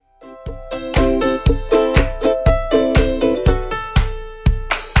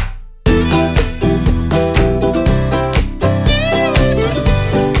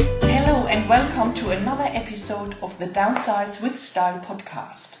Buyers with Style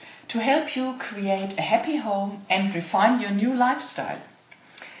podcast to help you create a happy home and refine your new lifestyle.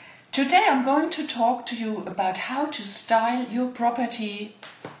 Today I'm going to talk to you about how to style your property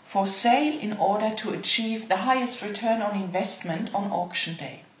for sale in order to achieve the highest return on investment on auction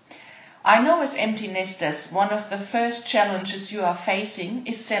day. I know as empty nesters, one of the first challenges you are facing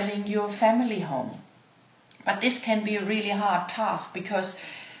is selling your family home. But this can be a really hard task because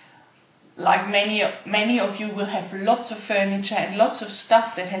like many of you will have lots of furniture and lots of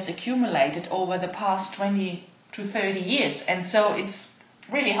stuff that has accumulated over the past 20 to 30 years. And so it's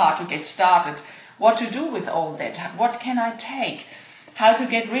really hard to get started. What to do with all that? What can I take? How to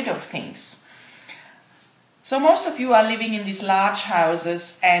get rid of things? So most of you are living in these large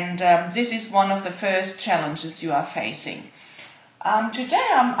houses, and this is one of the first challenges you are facing. Today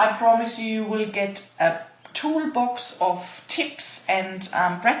I promise you will get a toolbox of tips and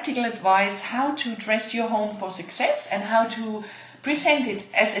practical advice how to dress your home for success and how to present it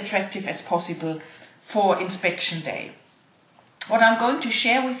as attractive as possible for inspection day. What I'm going to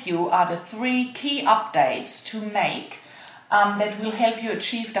share with you are the 3 key updates to make that will help you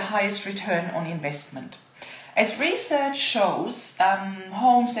achieve the highest return on investment. As research shows,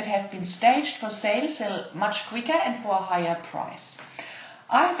 homes that have been staged for sale sell much quicker and for a higher price.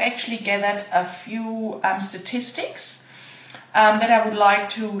 I've actually gathered a few statistics that I would like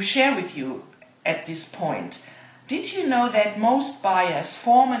to share with you at this point. Did you know that most buyers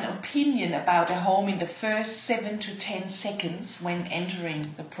form an opinion about a home in the first 7 to 10 seconds when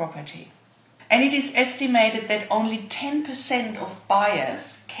entering the property? And it is estimated that only 10% of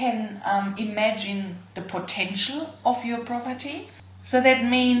buyers can imagine the potential of your property. So that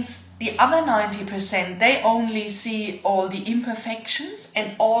means the other 90%, they only see all the imperfections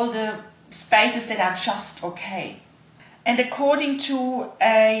and all the spaces that are just okay. And according to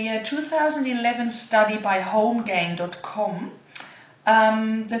a 2011 study by HomeGain.com,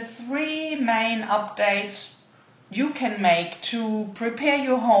 the 3 main updates you can make to prepare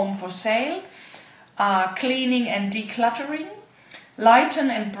your home for sale are cleaning and decluttering,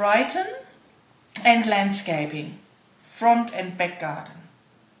 lighten and brighten, and landscaping. Front and back garden.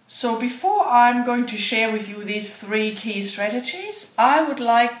 So before I'm going to share with you these 3 key strategies, I would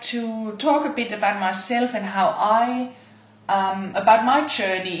like to talk a bit about myself and how about my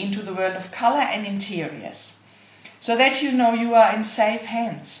journey into the world of color and interiors, so that you know you are in safe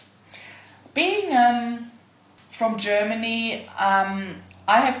hands. Being from Germany,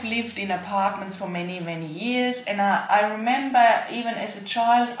 I have lived in apartments for many years, and I remember even as a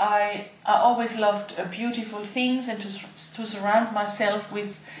child I always loved beautiful things and to surround myself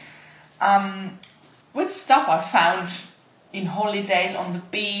with stuff I found in holidays on the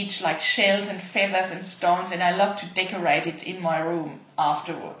beach, like shells and feathers and stones, and I loved to decorate it in my room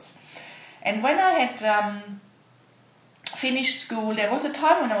afterwards. And when I had finished school, there was a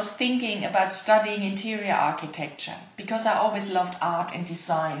time when I was thinking about studying interior architecture because I always loved art and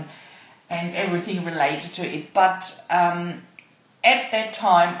design and everything related to it. But at that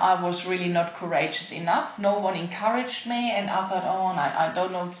time I was really not courageous enough. No one encouraged me, and I thought, I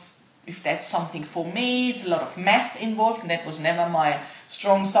don't know if that's something for me. It's a lot of math involved, and that was never my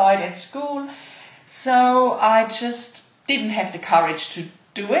strong side at school. So I just didn't have the courage to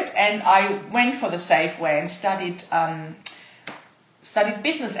do it, and I went for the safe way and studied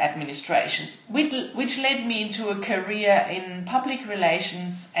business administration, which led me into a career in public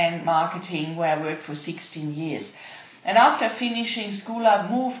relations and marketing, where I worked for 16 years. And after finishing school, I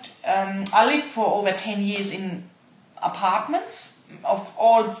lived for over 10 years in apartments of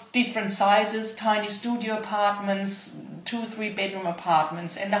all different sizes, tiny studio apartments, 2-3 bedroom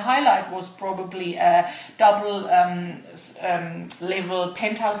apartments, and the highlight was probably a double level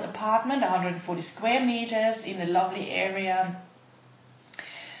penthouse apartment, 140 square meters in a lovely area.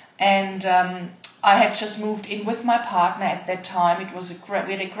 And I had just moved in with my partner at that time. It was we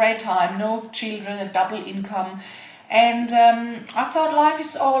had a great time, no children, a double income. And I thought life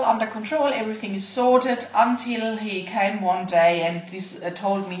is all under control, everything is sorted, until he came one day and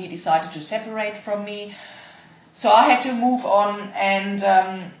told me he decided to separate from me. So I had to move on and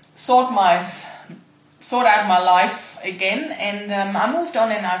sort out my life again. And I moved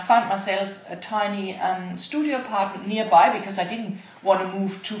on, and I found myself a tiny studio apartment nearby because I didn't want to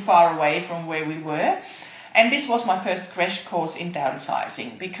move too far away from where we were. And this was my first crash course in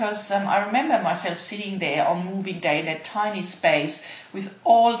downsizing, because I remember myself sitting there on moving day in that tiny space with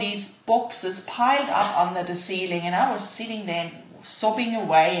all these boxes piled up under the ceiling, and I was sitting there sobbing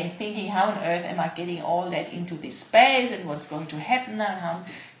away and thinking, how on earth am I getting all that into this space, and what's going to happen, and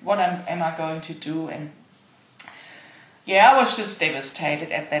what am I going to do? And yeah, I was just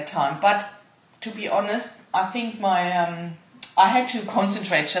devastated at that time. But to be honest, I think my I had to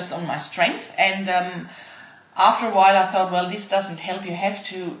concentrate just on my strength, and after a while I thought, well, this doesn't help. You have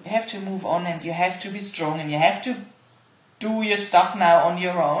to move on, and you have to be strong, and you have to do your stuff now on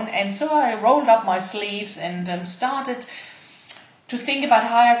your own. And so I rolled up my sleeves and started to think about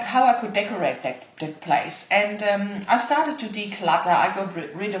how I could decorate that place. And I started to declutter. I got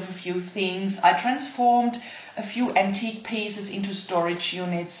rid of a few things. I transformed a few antique pieces into storage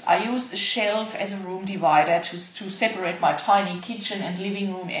units. I used a shelf as a room divider to separate my tiny kitchen and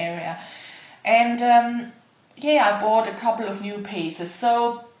living room area. And I bought a couple of new pieces.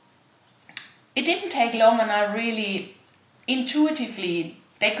 So it didn't take long, and I really intuitively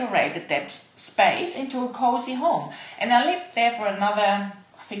decorated that space into a cozy home. And I lived there for another,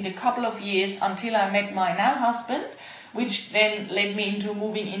 I think, a couple of years until I met my now husband, which then led me into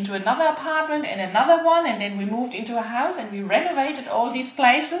moving into another apartment and another one, and then we moved into a house and we renovated all these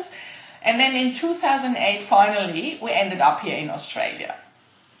places. And then in 2008, finally, we ended up here in Australia.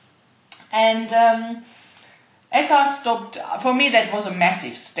 And as I stopped, for me that was a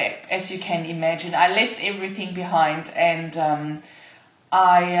massive step, as you can imagine. I left everything behind, and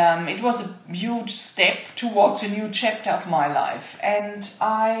it was a huge step towards a new chapter of my life. And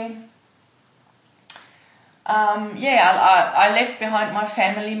I left behind my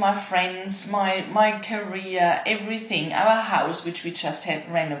family, my friends, my career, everything, our house, which we just had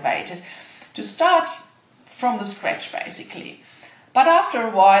renovated, to start from the scratch, basically. But after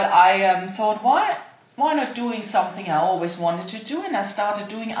a while, I thought, why not doing something I always wanted to do? And I started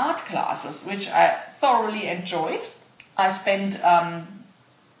doing art classes, which I thoroughly enjoyed. I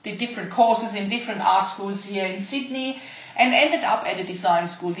did different courses in different art schools here in Sydney, and ended up at a design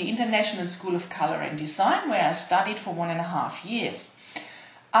school, the International School of Colour and Design, where I studied for 1.5 years.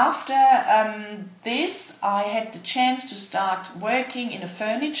 After this, I had the chance to start working in a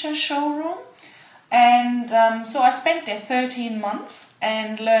furniture showroom, and so I spent there 13 months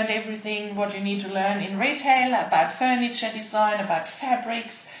and learned everything what you need to learn in retail about furniture design, about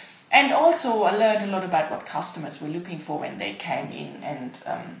fabrics, and also I learned a lot about what customers were looking for when they came in and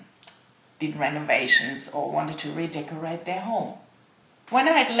did renovations or wanted to redecorate their home. When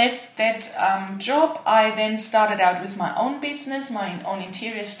I had left that job, I then started out with my own business, my own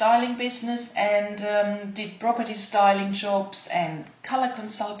interior styling business, and did property styling jobs and color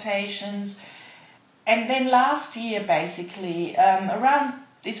consultations. And then last year, basically, around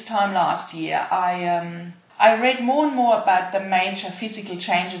this time last year, I read more and more about the major physical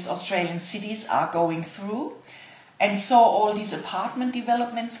changes Australian cities are going through, and saw all these apartment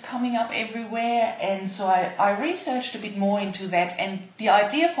developments coming up everywhere. And so I researched a bit more into that, and the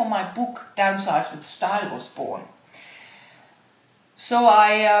idea for my book, Downsize with Style, was born. So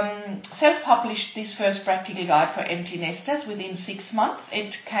I self-published this first practical guide for empty nesters within 6 months.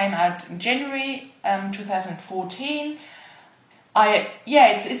 It came out in January 2014.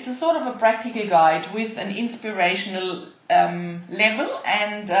 It's a sort of a practical guide with an inspirational level,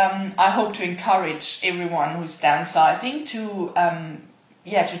 and I hope to encourage everyone who's downsizing to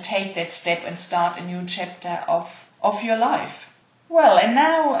take that step and start a new chapter of your life. Well, and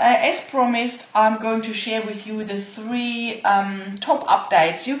now, as promised, I'm going to share with you the 3 top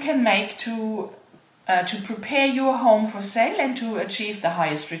updates you can make to prepare your home for sale and to achieve the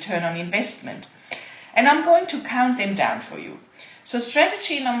highest return on investment. And I'm going to count them down for you. So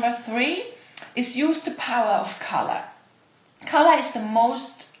strategy number 3 is use the power of color. Color is the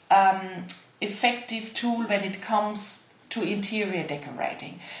most effective tool when it comes to interior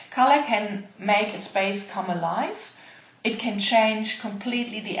decorating. Color can make a space come alive. It can change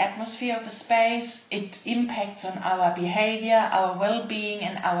completely the atmosphere of a space. It impacts on our behavior, our well-being,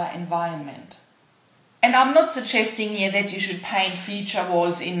 and our environment. And I'm not suggesting here that you should paint feature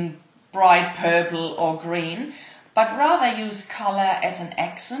walls in bright purple or green, but rather use color as an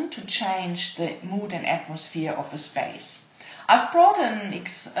accent to change the mood and atmosphere of a space. I've brought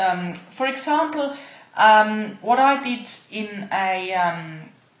for example, what I did in a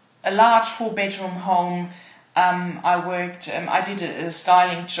large 4-bedroom home. I did a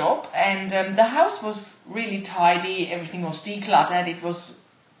styling job, and the house was really tidy. Everything was decluttered. It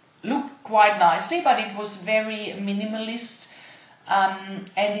looked quite nicely, but it was very minimalist, and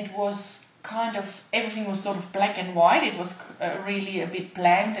it was everything was sort of black and white. It was really a bit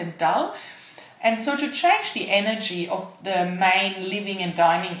bland and dull. And so to change the energy of the main living and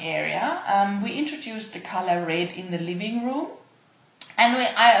dining area, we introduced the color red in the living room. And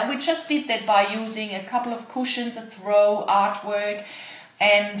we just did that by using a couple of cushions, a throw, artwork,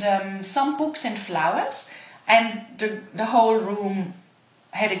 and some books and flowers. And the whole room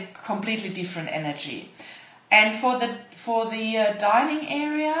had a completely different energy. And for the dining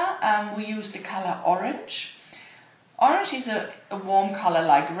area, we used the color orange. Orange is a warm color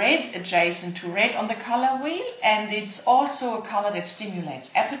like red, adjacent to red on the color wheel, and it's also a color that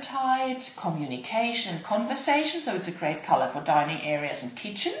stimulates appetite, communication, conversation, so it's a great color for dining areas and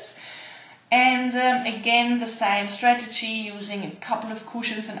kitchens. And again, the same strategy, using a couple of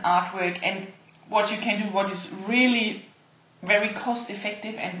cushions and artwork. And what you can do, what is really very cost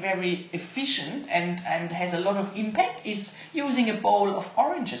effective and very efficient and has a lot of impact, is using a bowl of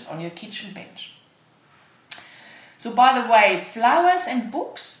oranges on your kitchen bench. So by the way, flowers and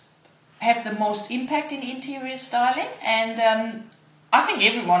books have the most impact in interior styling, and I think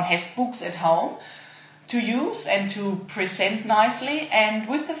everyone has books at home to use and to present nicely. And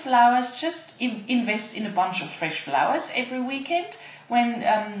with the flowers, just invest in a bunch of fresh flowers every weekend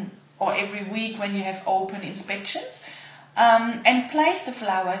or every week when you have open inspections, and place the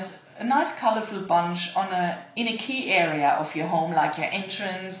flowers, a nice colourful bunch, in a key area of your home, like your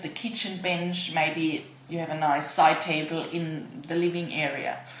entrance, the kitchen bench, maybe you have a nice side table in the living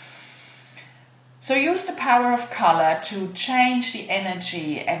area. So use the power of colour to change the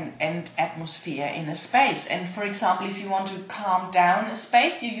energy and atmosphere in a space. And for example, if you want to calm down a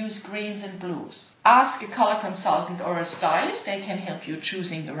space, you use greens and blues. Ask a colour consultant or a stylist, they can help you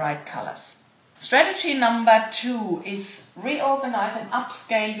choosing the right colours. Strategy number 2 is reorganize and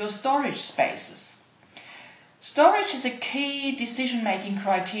upscale your storage spaces. Storage is a key decision-making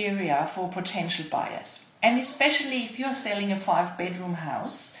criteria for potential buyers, and especially if you're selling a 5-bedroom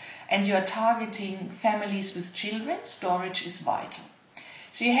house and you're targeting families with children, storage is vital.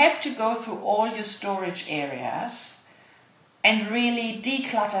 So you have to go through all your storage areas and really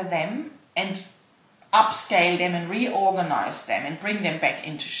declutter them and upscale them and reorganize them and bring them back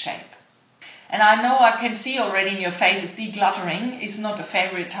into shape. And I know I can see already in your faces, decluttering is not a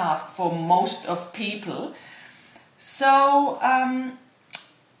favorite task for most of people. So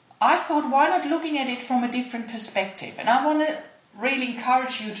I thought, why not looking at it from a different perspective? And I want to really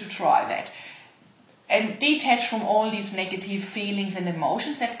encourage you to try that and detach from all these negative feelings and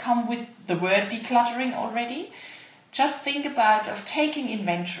emotions that come with the word decluttering already. Just think about taking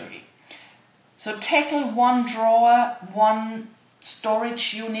inventory. So tackle one drawer, one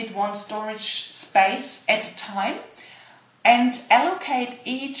storage unit, one storage space at a time, and allocate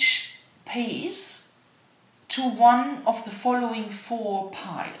each piece to one of the following 4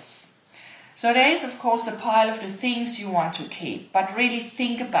 piles. So there is of course the pile of the things you want to keep, but really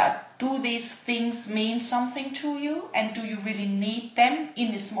think about, do these things mean something to you, and do you really need them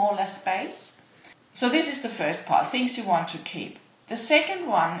in a smaller space? So this is the first pile, things you want to keep. The second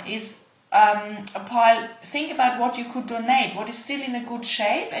one is a pile, think about what you could donate, what is still in a good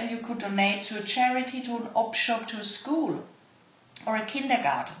shape and you could donate to a charity, to an op shop, to a school or a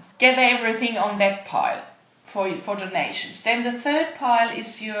kindergarten. Gather everything on that pile for donations. Then the third pile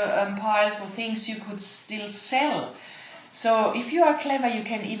is your pile for things you could still sell. So if you are clever, you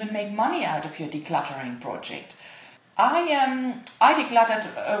can even make money out of your decluttering project. I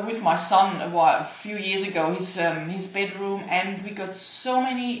decluttered with my son a few years ago his bedroom, and we got so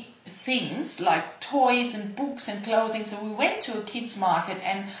many things like toys and books and clothing. So we went to a kids market,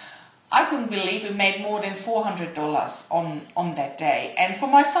 and I couldn't believe we made more than $400 on that day. And for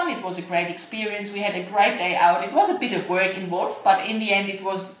my son, it was a great experience. We had a great day out. It was a bit of work involved, but in the end, it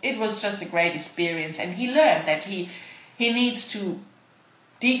was just a great experience. And he learned that he needs to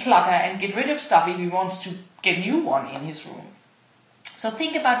declutter and get rid of stuff if he wants to get new one in his room. So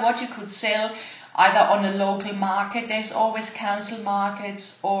think about what you could sell either on a local market. There's always council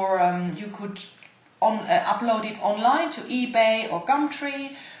markets, or you could upload it online to eBay or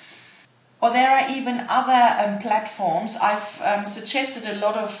Gumtree. Or there are even other platforms. I've suggested a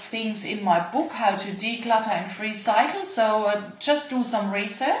lot of things in my book, how to declutter and recycle, so just do some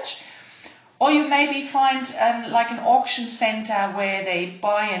research. Or you maybe find like an auction center where they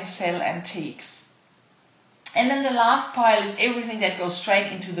buy and sell antiques. And then the last pile is everything that goes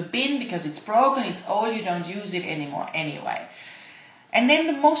straight into the bin because it's broken, it's old, you don't use it anymore anyway. And then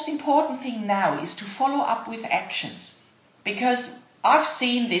the most important thing now is to follow up with actions, because I've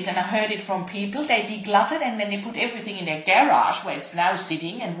seen this and I heard it from people. They decluttered and then they put everything in their garage where it's now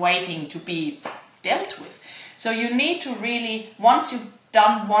sitting and waiting to be dealt with. So you need to really, once you've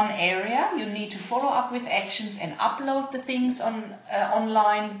done one area, you need to follow up with actions and upload the things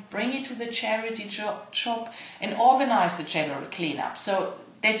online, bring it to the charity shop and organize the general cleanup so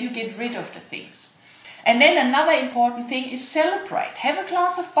that you get rid of the things. And then another important thing is celebrate. Have a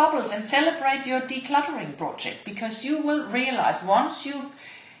glass of bubbles and celebrate your decluttering project, because you will realize once you've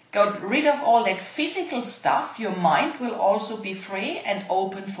got rid of all that physical stuff, your mind will also be free and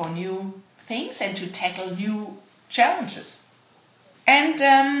open for new things and to tackle new challenges.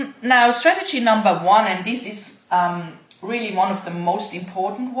 And now strategy number 1, and this is really one of the most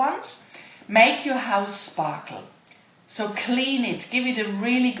important ones, make your house sparkle. So clean it, give it a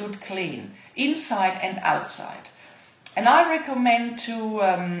really good clean, inside and outside. And I recommend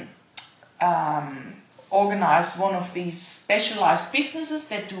to organize one of these specialized businesses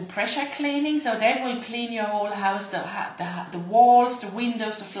that do pressure cleaning. So they will clean your whole house, the walls, the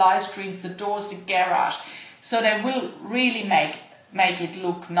windows, the fly screens, the doors, the garage. So they will really make it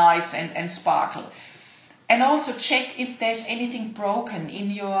look nice and sparkle. And also check if there's anything broken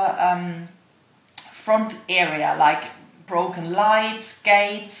in your front area, like broken lights,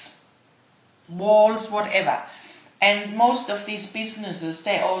 gates, walls, whatever. And most of these businesses,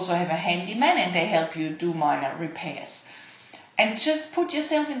 they also have a handyman and they help you do minor repairs. And just put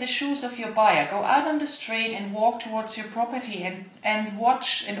yourself in the shoes of your buyer. Go out on the street and walk towards your property and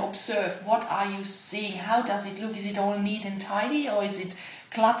watch and observe. What are you seeing? How does it look? Is it all neat and tidy, or is it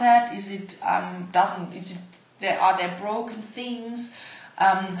cluttered? Is it are there broken things?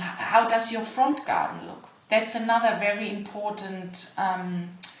 How does your front garden look? That's another very important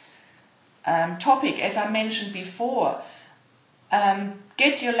topic, as I mentioned before.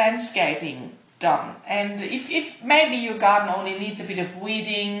 Get your landscaping done, and if maybe your garden only needs a bit of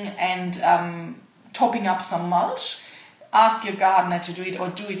weeding and topping up some mulch, ask your gardener to do it or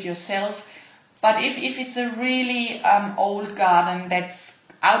do it yourself. But if it's a really old garden that's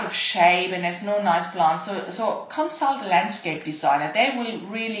out of shape and there's no nice plants, so consult a landscape designer. They will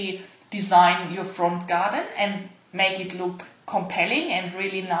really design your front garden and make it look compelling and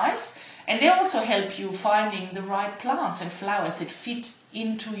really nice. And they also help you finding the right plants and flowers that fit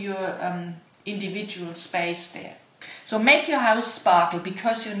into your individual space there. So make your house sparkle,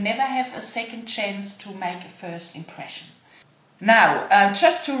 because you never have a second chance to make a first impression. Now,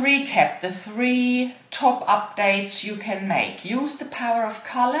 just to recap the 3 top updates you can make. Use the power of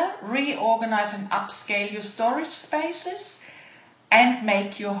color, reorganize and upscale your storage spaces, and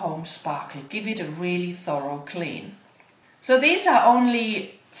make your home sparkle. Give it a really thorough clean. So these are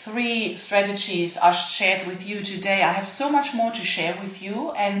only 3 strategies I shared with you today. I have so much more to share with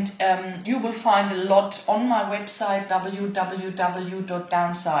you, and you will find a lot on my website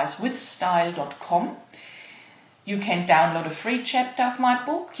www.downsizewithstyle.com. You can download a free chapter of my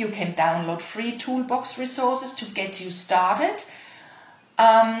book. You can download free toolbox resources to get you started.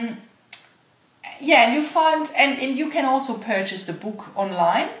 And you can also purchase the book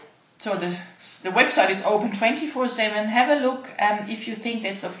online. So the website is open 24/7. Have a look if you think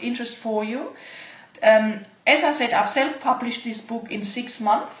that's of interest for you. As I said, I've self-published this book in 6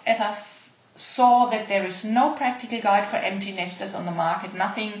 months, as I saw that there is no practical guide for empty nesters on the market,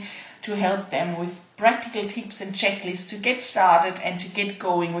 nothing to help them with practical tips and checklists to get started and to get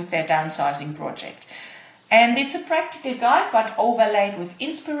going with their downsizing project. And it's a practical guide, but overlaid with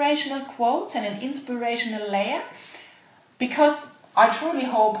inspirational quotes and an inspirational layer, because I truly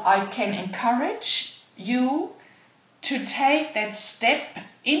hope I can encourage you to take that step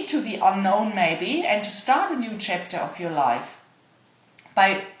into the unknown maybe, and to start a new chapter of your life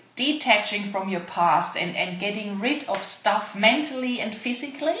by detaching from your past and getting rid of stuff mentally and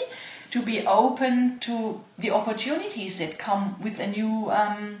physically, to be open to the opportunities that come with a new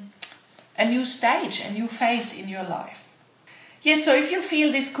stage, a new phase in your life. Yes, so if you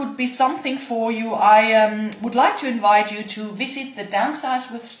feel this could be something for you, I would like to invite you to visit the Downsize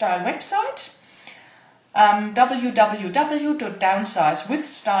with Style website,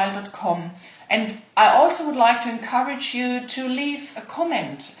 www.downsizewithstyle.com. And I also would like to encourage you to leave a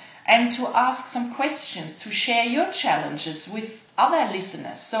comment and to ask some questions, to share your challenges with other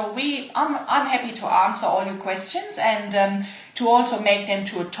listeners. So I'm happy to answer all your questions, and to also make them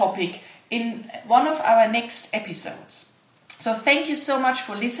to a topic in one of our next episodes. So thank you so much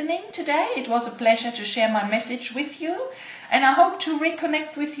for listening today. It was a pleasure to share my message with you, and I hope to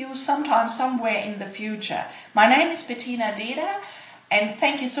reconnect with you sometime, somewhere in the future. My name is Bettina Deder, and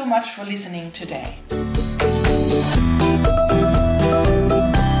thank you so much for listening today.